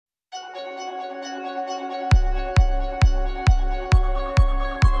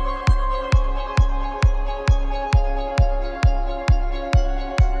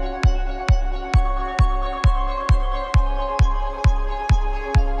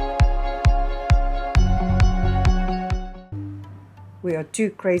We are two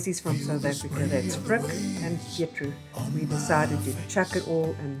crazies from South Africa, that's Frik and Pietru. We decided to chuck it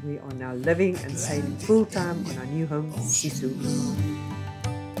all and we are now living and sailing full time on our new home, Sisu.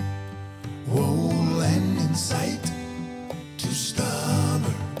 Land in sight to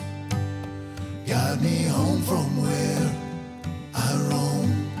starboard, guide me home from where I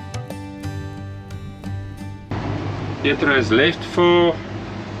roam. Pietru has left for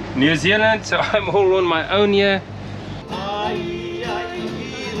New Zealand, so I'm all on my own here.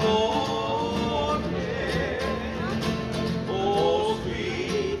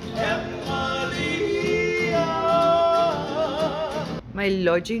 My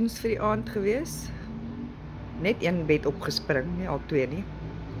lodgings vir die aand gewees. Net een bed opgespring, nie al twee nie.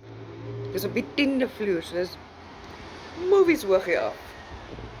 Ek is op die 10de vloer, so dis movies hoog hier af.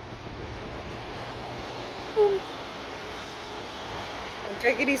 En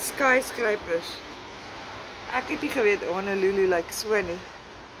kyk hierdie skyscrapers. Ek het nie geweet Honolulu lyk so nie.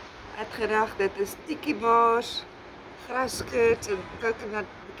 Ek het gedag dit is tiki bars, graskits en coconut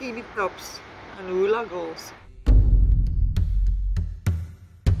bikini tops en hula girls.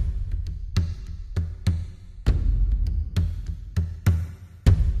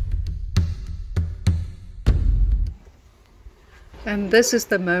 And this is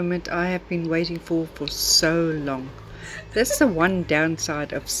the moment I have been waiting for so long. That's the one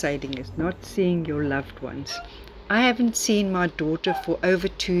downside of sailing, is not seeing your loved ones. I haven't seen my daughter for over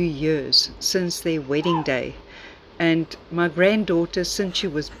 2 years, since their wedding day. And my granddaughter since she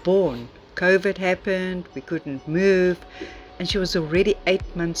was born. COVID happened, we couldn't move, and she was already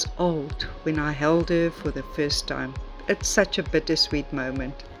 8 months old when I held her for the first time. It's such a bittersweet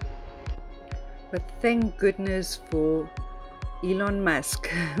moment. But thank goodness for Elon Musk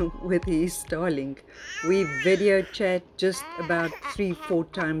with his Starlink. We video chat just about 3-4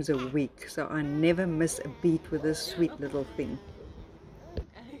 times a week, so I never miss a beat with this sweet little thing.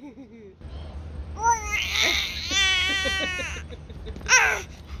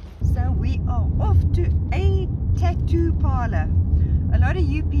 So we are off to a tattoo parlor. A lot of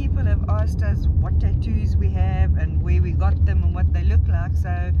you people have asked us what tattoos we have and where we got them and what they look like,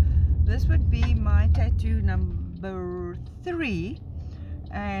 so this would be my tattoo number 3,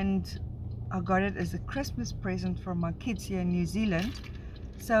 and I got it as a Christmas present from my kids here in New Zealand.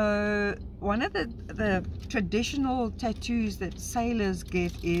 So one of the traditional tattoos that sailors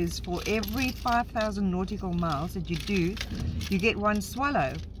get is for every 5,000 nautical miles that you do, you get one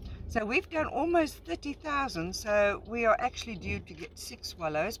swallow. So we've done almost 30,000, so we are actually due to get 6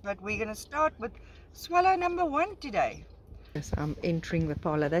 swallows, but we're going to start with swallow number 1 today. Yes, I'm entering the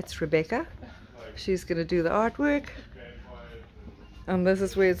parlor. That's Rebecca. She's going to do the artwork, and this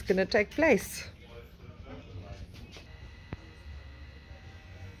is where it's going to take place.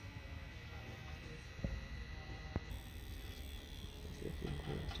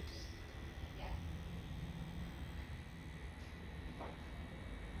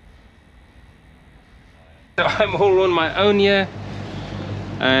 So I'm all on my own here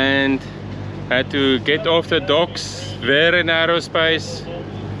and had to get off the docks, very narrow space.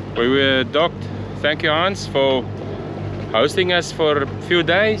 We were docked. Thank you, Hans, for hosting us for a few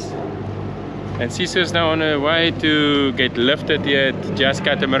days. And Sisu is now on her way to get lifted here at Just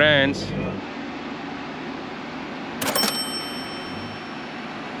Catamarans.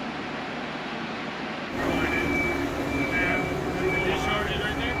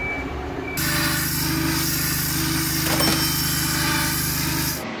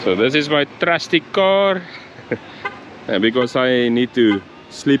 So this is my trusty car. And because I need to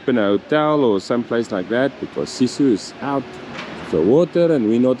sleep in a hotel or someplace like that, because Sisu is out of the water and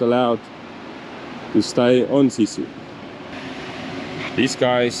we're not allowed to stay on Sisu. These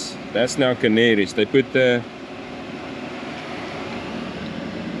guys, that's now canaries. They put the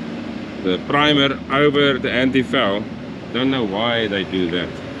primer over the anti-foul. Don't know why they do that.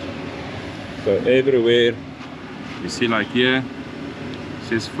 So everywhere you see, like here, it's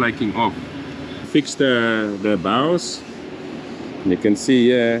just flaking off. Fix the bows. You can see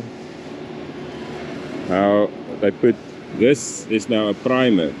here how they put this is now a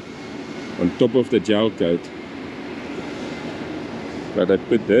primer on top of the gel coat, but I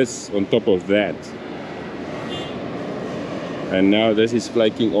put this on top of that, and now this is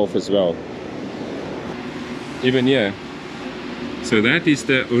flaking off as well, even here. So that is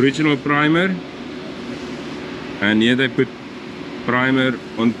the original primer, and here they put primer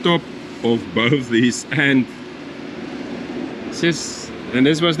on top of both these, and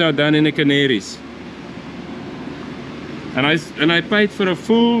this was now done in the Canaries, and I paid for a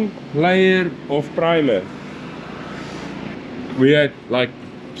full layer of primer. We had like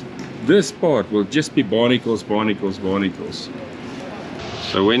this part will just be barnacles, barnacles, barnacles,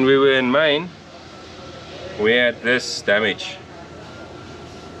 So when we were in Maine, we had this damage.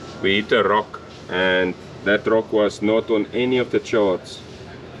 We hit a rock, and that rock was not on any of the charts.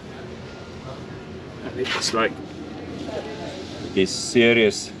 And it's like, it's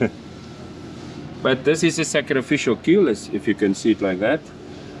serious. But this is a sacrificial keel, if you can see it like that.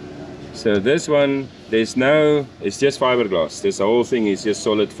 So this one, there's no, it's just fiberglass. This whole thing is just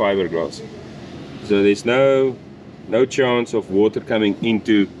solid fiberglass. So there's no chance of water coming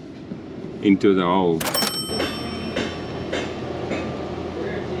into the hole.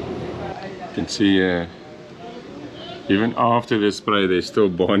 You can see even after the spray there's still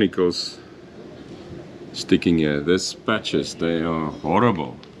barnacles sticking here. These patches, they are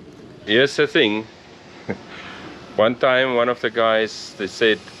horrible. Here's the thing. One time one of the guys, they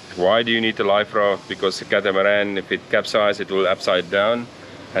said, why do you need a life raft? Because the catamaran, if it capsizes, it will upside down,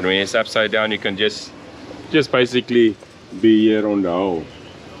 and when it's upside down you can just basically be here on the hull.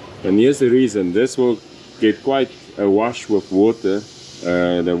 And here's the reason. This will get quite a wash with water.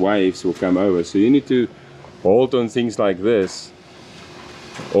 The waves will come over, so you need to hold on things like this,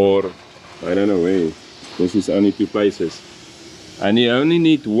 or I don't know where. This is only 2 places, and you only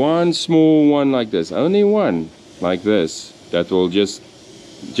need one small one like this, only one like this, that will just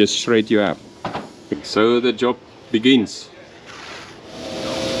shred you up. So the job begins.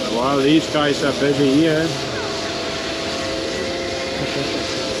 While these guys are busy here,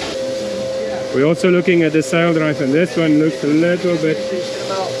 we're also looking at the sail drive, and this one looks a little bit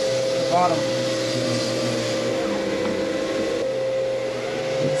bottom.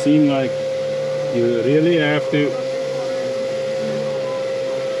 It seems like you really have to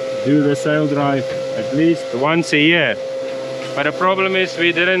do the sail drive at least once a year. But the problem is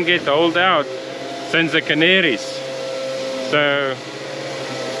we didn't get holed out since the Canaries. So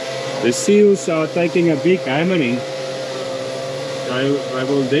the seals are taking a big hammering. I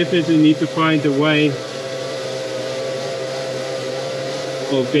will definitely need to find a way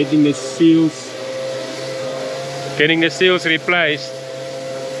of getting the seals replaced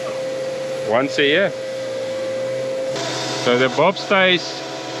once a year. So the bobstays,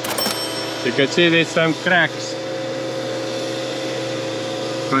 you can see there's some cracks,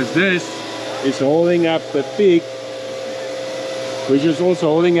 because this is holding up the peak, which is also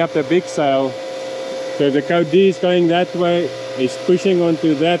holding up the big sail. So the code D is going that way, is pushing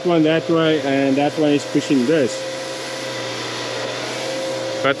onto that one that way, and that one is pushing this.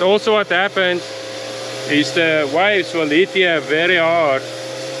 But also what happens is the waves will hit here very hard,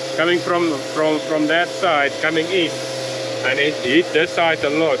 coming from that side, coming in, and it hit this side a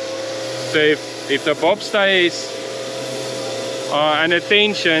lot. So if the bobstays are under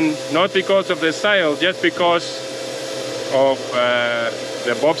tension, not because of the sail, just because of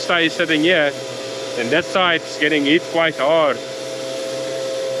the bobstay sitting here, then that side is getting hit quite hard.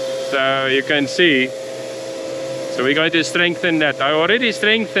 So you can see. So we're going to strengthen that. I already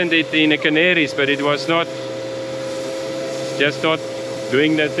strengthened it in the Canaries, but it was not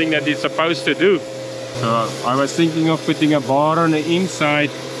doing the thing that it's supposed to do. So I was thinking of putting a bar on the inside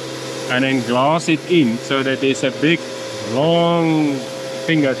and then glass it in, so that there's a big long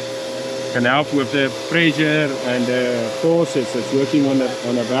thing that can help with the pressure and the forces that's working on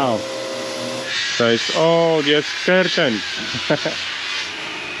the valve. So it's all just curtained.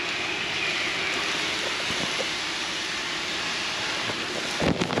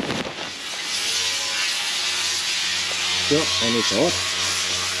 So, and it's hot.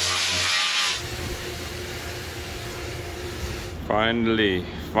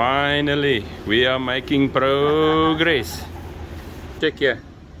 Finally, we are making progress. Check here.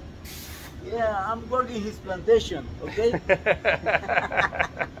 Yeah, I'm working his plantation, okay?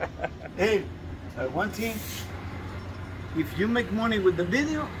 Hey, one thing, if you make money with the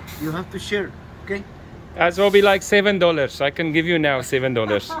video, you have to share, okay? That will be like $7. I can give you now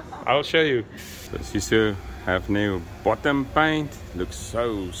 $7. I'll show you. So Sisu have new bottom paint. Looks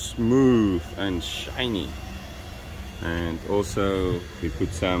so smooth and shiny. And also we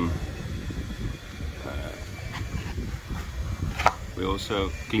put some. We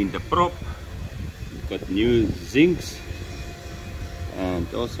also cleaned the prop. Got new zincs, and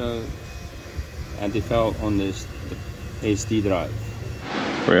also anti-foul on this SD drive.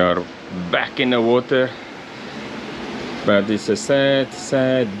 We are back in the water, but it's a sad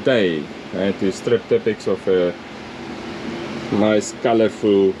day. I had to strip Tipex of a nice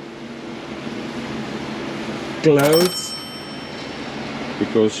colorful clouds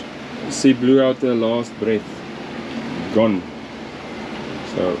because she blew out the last breath. Gone.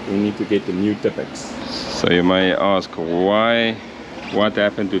 So we need to get a new Tipex. So you may ask why, what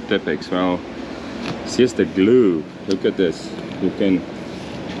happened to Tipex? Well, it's just the glue. Look at this. You can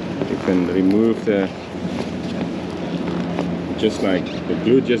You can remove the, just like the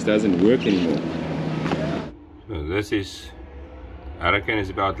glue just doesn't work anymore. So this is, I reckon it's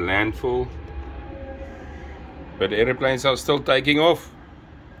about landfall, but airplanes are still taking off.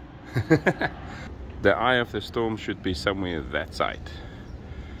 The eye of the storm should be somewhere that side.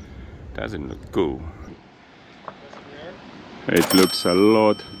 Doesn't look cool. It looks a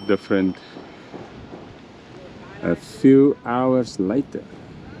lot different a few hours later,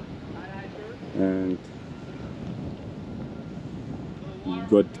 and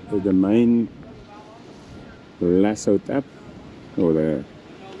got the main lassoed up, or the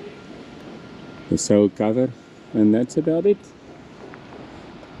sail cover, and that's about it.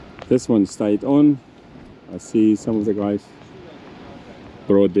 This one stayed on. I see some of the guys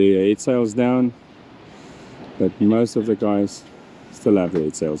brought their head sails down, but most of the guys still have their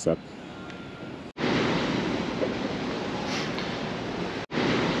head sails up.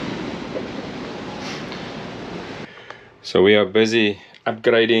 So we are busy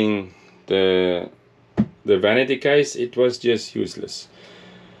upgrading the vanity case. It was just useless.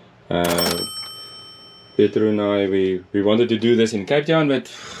 Peter and I, we wanted to do this in Cape Town,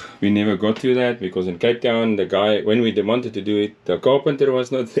 but we never got to that because in Cape Town, the guy, when we wanted to do it, the carpenter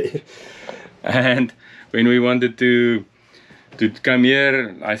was not there. And when we wanted to come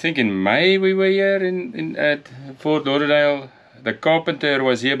here, I think in May we were here at Fort Lauderdale, the carpenter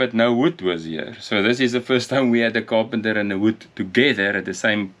was here but no wood was here. So this is the first time we had the carpenter and the wood together at the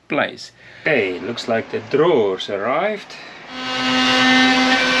same place. Okay, looks like the drawers arrived.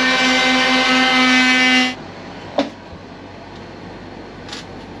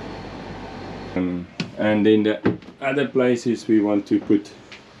 And in the other places we want to put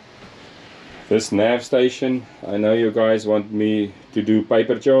this nav station. I know you guys want me to do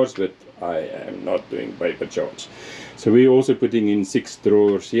paper charts, but I am not doing paper charts. So we're also putting in 6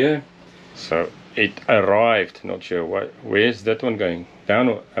 drawers here. So it arrived, not sure where's that one going? Down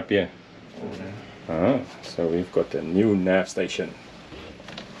or up here? Ah, so we've got a new nav station.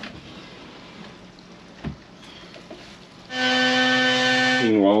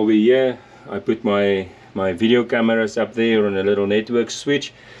 While we're here, I put my video cameras up there on a little network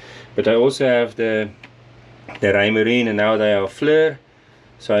switch, but I also have the Raymarine, and now they are flare.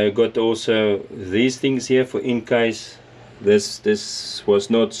 So I got also these things here for in case this was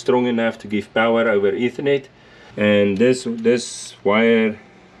not strong enough to give power over Ethernet. And this wire,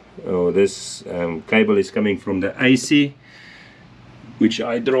 or this cable is coming from the AC, which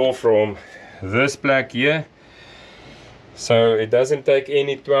I draw from this plug here. So it doesn't take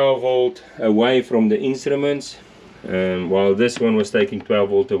any 12 volt away from the instruments, while this one was taking 12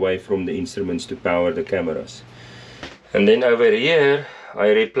 volt away from the instruments to power the cameras. And then over here I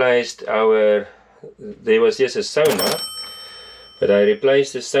replaced there was just a sonar, but I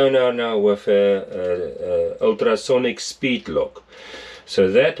replaced the sonar now with a ultrasonic speed lock. So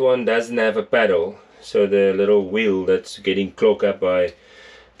that one doesn't have a paddle, so the little wheel that's getting clogged up by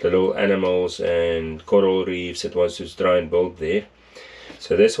the little animals and coral reefs that wants to try and build there.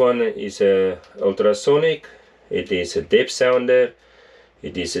 So this one is a ultrasonic, it is a depth sounder,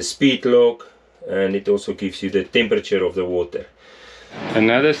 it is a speed lock, and it also gives you the temperature of the water.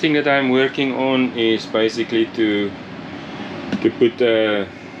 Another thing that I'm working on is basically to put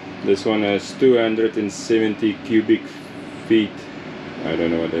this one has 270 cubic feet, I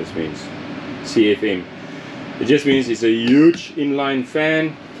don't know what this means, CFM. It just means it's a huge inline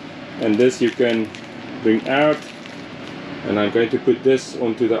fan, and this you can bring out, and I'm going to put this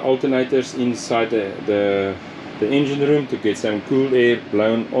onto the alternators inside the engine room to get some cool air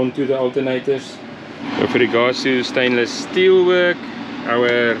blown onto the alternators. With regards to stainless steel work,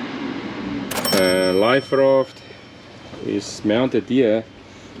 our life raft is mounted here,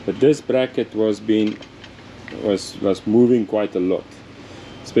 but this bracket was moving quite a lot,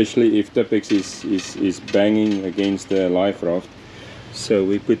 especially if Tipex is banging against the life raft. So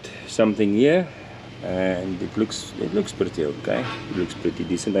we put something here, and it looks pretty okay. It looks pretty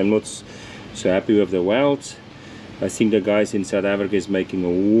decent. I'm not so happy with the welds. I think the guys in South Africa is making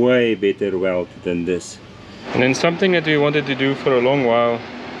a way better weld than this. And then something that we wanted to do for a long while,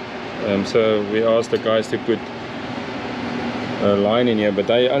 so we asked the guys to put a line in here, but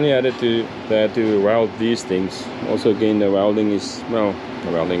I only had to weld these things. Also again, the welding is, well,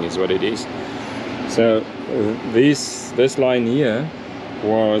 the welding is what it is. So this line here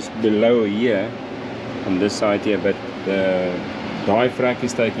was below here on this side here, but the dive rack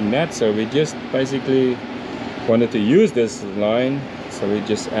is taking that, so we just basically wanted to use this line, so we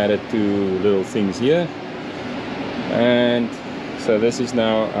just added 2 little things here, and so this is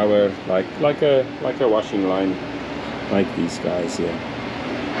now our like a washing line, like these guys here.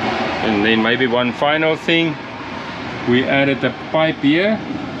 And then maybe one final thing, we added a pipe here,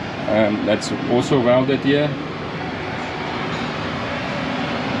 that's also welded here,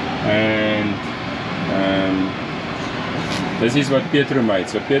 and this is what Pietro made.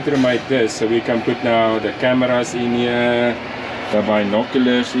 So Pietro made this, so we can put now the cameras in here, the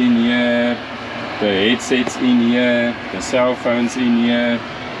binoculars in here, the headsets in here, the cell phones in here,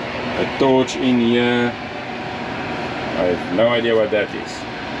 a torch in here. I have no idea what that is.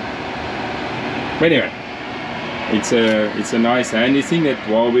 But anyway, it's a nice handy thing that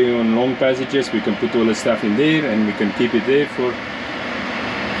while we're on long passages we can put all the stuff in there and we can keep it there for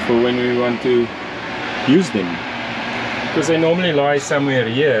when we want to use them. Because they normally lie somewhere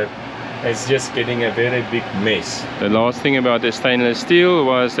here. It's just getting a very big mess. The last thing about the stainless steel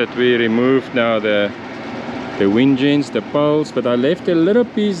was that we removed now the wind gens, the poles, but I left a little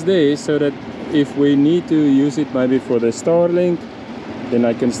piece there so that if we need to use it maybe for the Starlink, then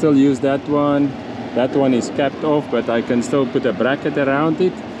I can still use that one. That one is capped off, but I can still put a bracket around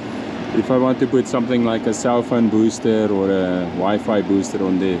it if I want to put something like a cell phone booster or a Wi-Fi booster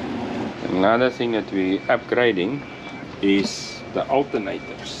on there. Another thing that we're upgrading is the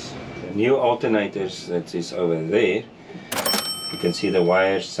alternators. The new alternators that is over there. You can see the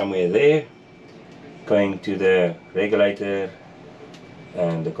wires somewhere there going to the regulator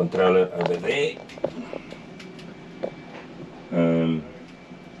and the controller over there.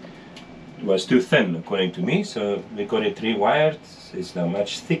 It was too thin according to me, so we got it rewired. It's now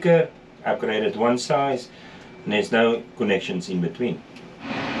much thicker, upgraded one size, and there's no connections in between.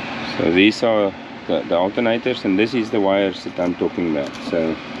 So these are the alternators, and this is the wires that I'm talking about.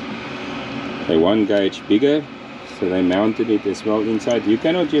 So they're 1 gauge bigger, so they mounted it as well inside. You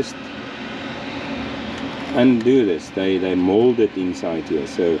cannot just undo this, they mold it inside here,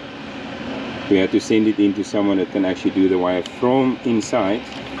 so we have to send it into someone that can actually do the wire from inside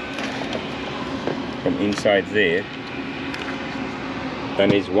there. Then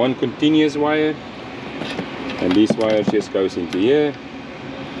there's one continuous wire, and these wires just goes into here,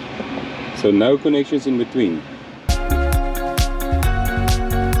 so no connections in between.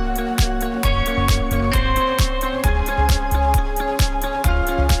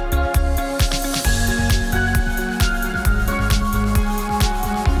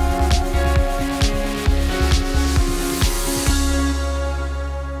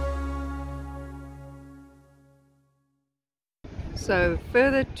 So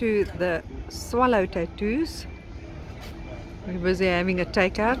further to the swallow tattoos, we're busy having a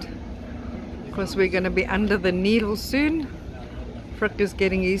takeout because we're going to be under the needle soon. Frik is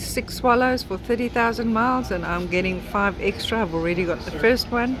getting his 6 swallows for 30,000 miles and I'm getting 5 extra. I've already got the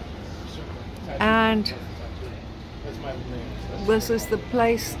first one, and this is the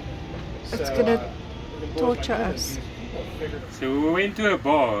place that's going to torture us. So we went to a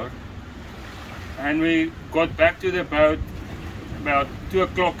bar and we got back to the boat about 2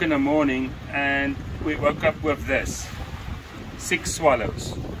 o'clock in the morning, and we woke up with this 6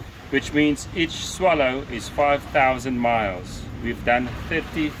 swallows, which means each swallow is 5,000 miles. We've done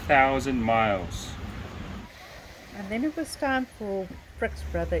 30,000 miles. And then it was time for Frik's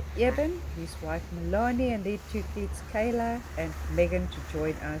brother Eben, his wife Melanie, and their 2 kids Kayla and Megan to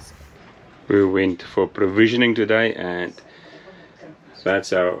join us. We went for provisioning today, and that's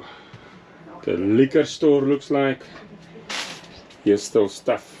how the liquor store looks like. Here's still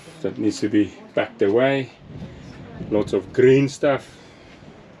stuff that needs to be packed away. Lots of green stuff.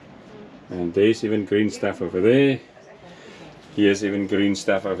 And there's even green stuff over there. Here's even green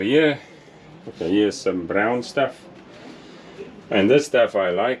stuff over here. Okay, here's some brown stuff. And this stuff I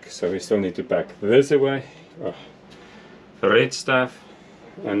like, so we still need to pack this away. Oh, red stuff.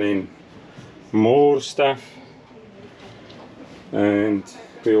 And then more stuff. And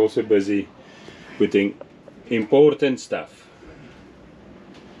we're also busy putting important stuff.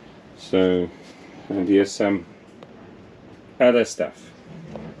 So, and here's some other stuff.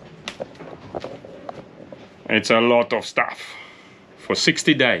 It's a lot of stuff for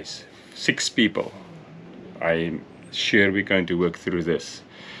 60 days, 6 people. I'm sure we're going to work through this.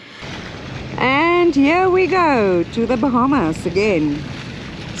 And here we go to the Bahamas again.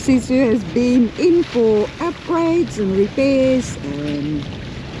 Sisu has been in for upgrades and repairs, and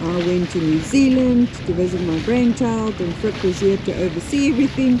I went to New Zealand to visit my grandchild, and Frik was here to oversee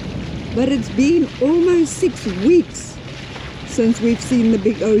everything. But it's been almost 6 weeks since we've seen the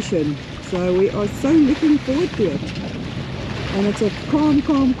big ocean, so we are so looking forward to it. And it's a calm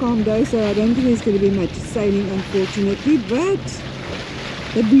day, so I don't think there's going to be much sailing, unfortunately, but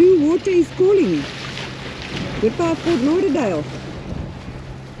the blue water is calling. Goodbye Fort Lauderdale.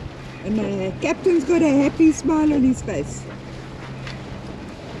 And the captain's got a happy smile on his face.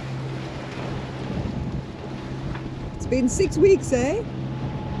 been 6 weeks, eh?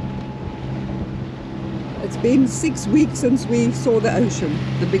 It's been 6 weeks since we saw the ocean,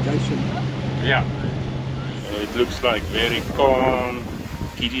 the big ocean. Yeah. It looks like very calm.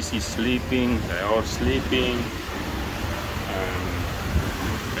 Kitties is sleeping, they are sleeping.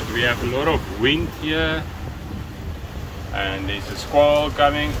 But we have a lot of wind here. And there's a squall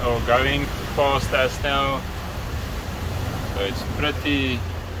coming or going past us now. So it's pretty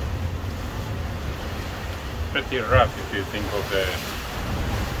rough if you think of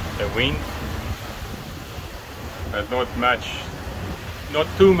the wind. But not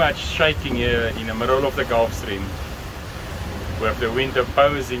too much shaking here in the middle of the Gulf Stream. We have the wind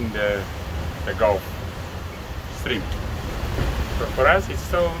opposing the Gulf Stream. So for us it's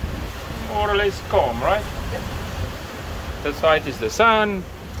still more or less calm, right? This side is the sun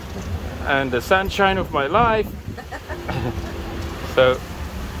and the sunshine of my life. So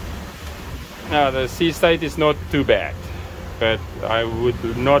now the sea state is not too bad, but I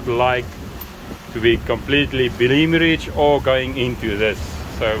would not like to be completely beach or going into this.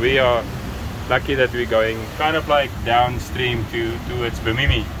 So we are lucky that we're going kind of like downstream towards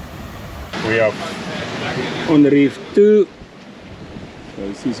Bimini. We are on reef 2. So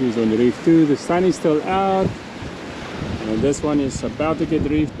Sisu is on reef 2. The sun is still out. And this one is about to get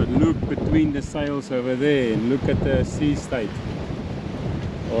reefed, but look between the sails over there and look at the sea state.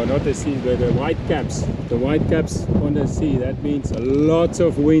 Or not the sea, but the white caps. The white caps on the sea. That means lots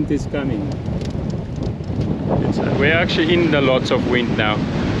of wind is coming. We're actually in the lots of wind now.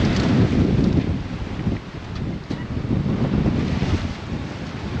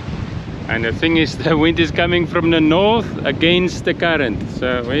 And the thing is, the wind is coming from the north against the current,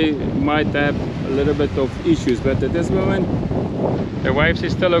 so we might have a little bit of issues, but at this moment the waves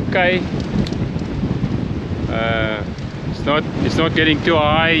is still okay. It's not getting too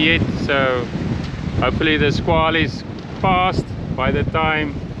high yet, so hopefully the squall is past by the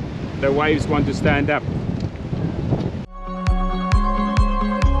time the waves want to stand up.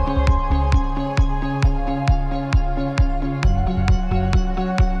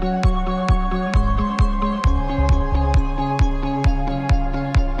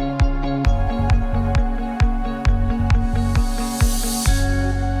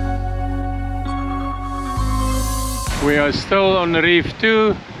 We are still on reef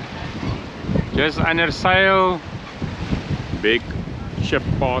 2, just under sail. Big ship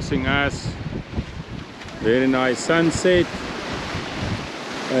passing us. Very nice sunset.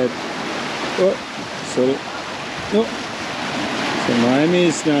 Oh, sorry. No. So Miami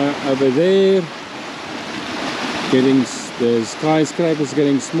is now over there. The skyscrapers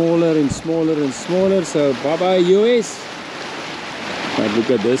getting smaller and smaller and smaller. So bye bye US. But look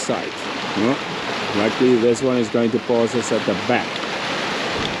at this side. No. Luckily this one is going to pass us at the back.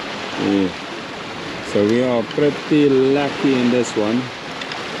 Yeah. So we are pretty lucky in this one.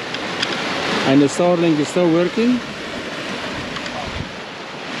 And the Starlink is still working.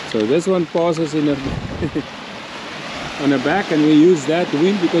 So this one passes in on the back, and we use that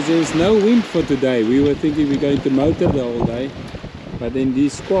wind because there is no wind for today. We were thinking we're going to motor the whole day, but then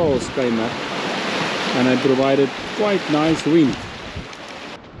these squalls came up and it provided quite nice wind.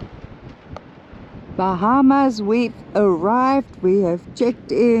 Bahamas, we've arrived, we have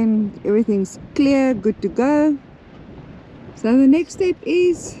checked in, everything's clear, good to go. So the next step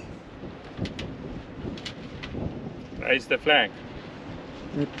is raise the flag.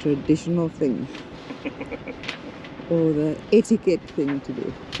 the traditional thing or the etiquette thing to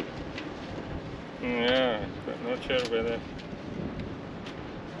do. Yeah, but not sure whether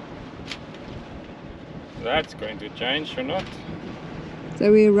that's going to change or not.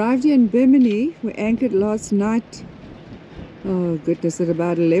 So we arrived here in Bimini. We anchored last night, oh goodness, at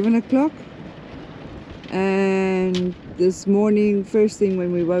about 11 o'clock. And this morning, first thing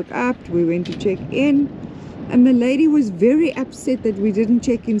when we woke up, we went to check in. And the lady was very upset that we didn't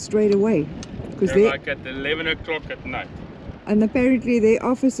check in straight away. They're like at 11 o'clock at night. And apparently their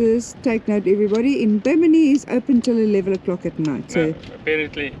offices, take note everybody, in Bimini is open till 11 o'clock at night. No, So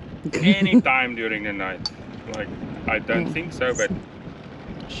apparently any time during the night. Like, I don't think so, but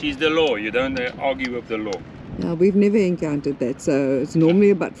she's the law. You don't argue with the law. no, we've never encountered that. So it's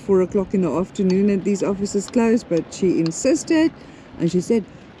normally about 4 o'clock in the afternoon that these offices close, but she insisted and she said,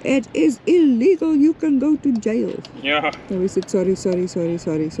 it is illegal, you can go to jail. Yeah. So we said, sorry. So even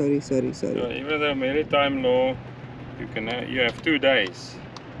the maritime law, you have 2 days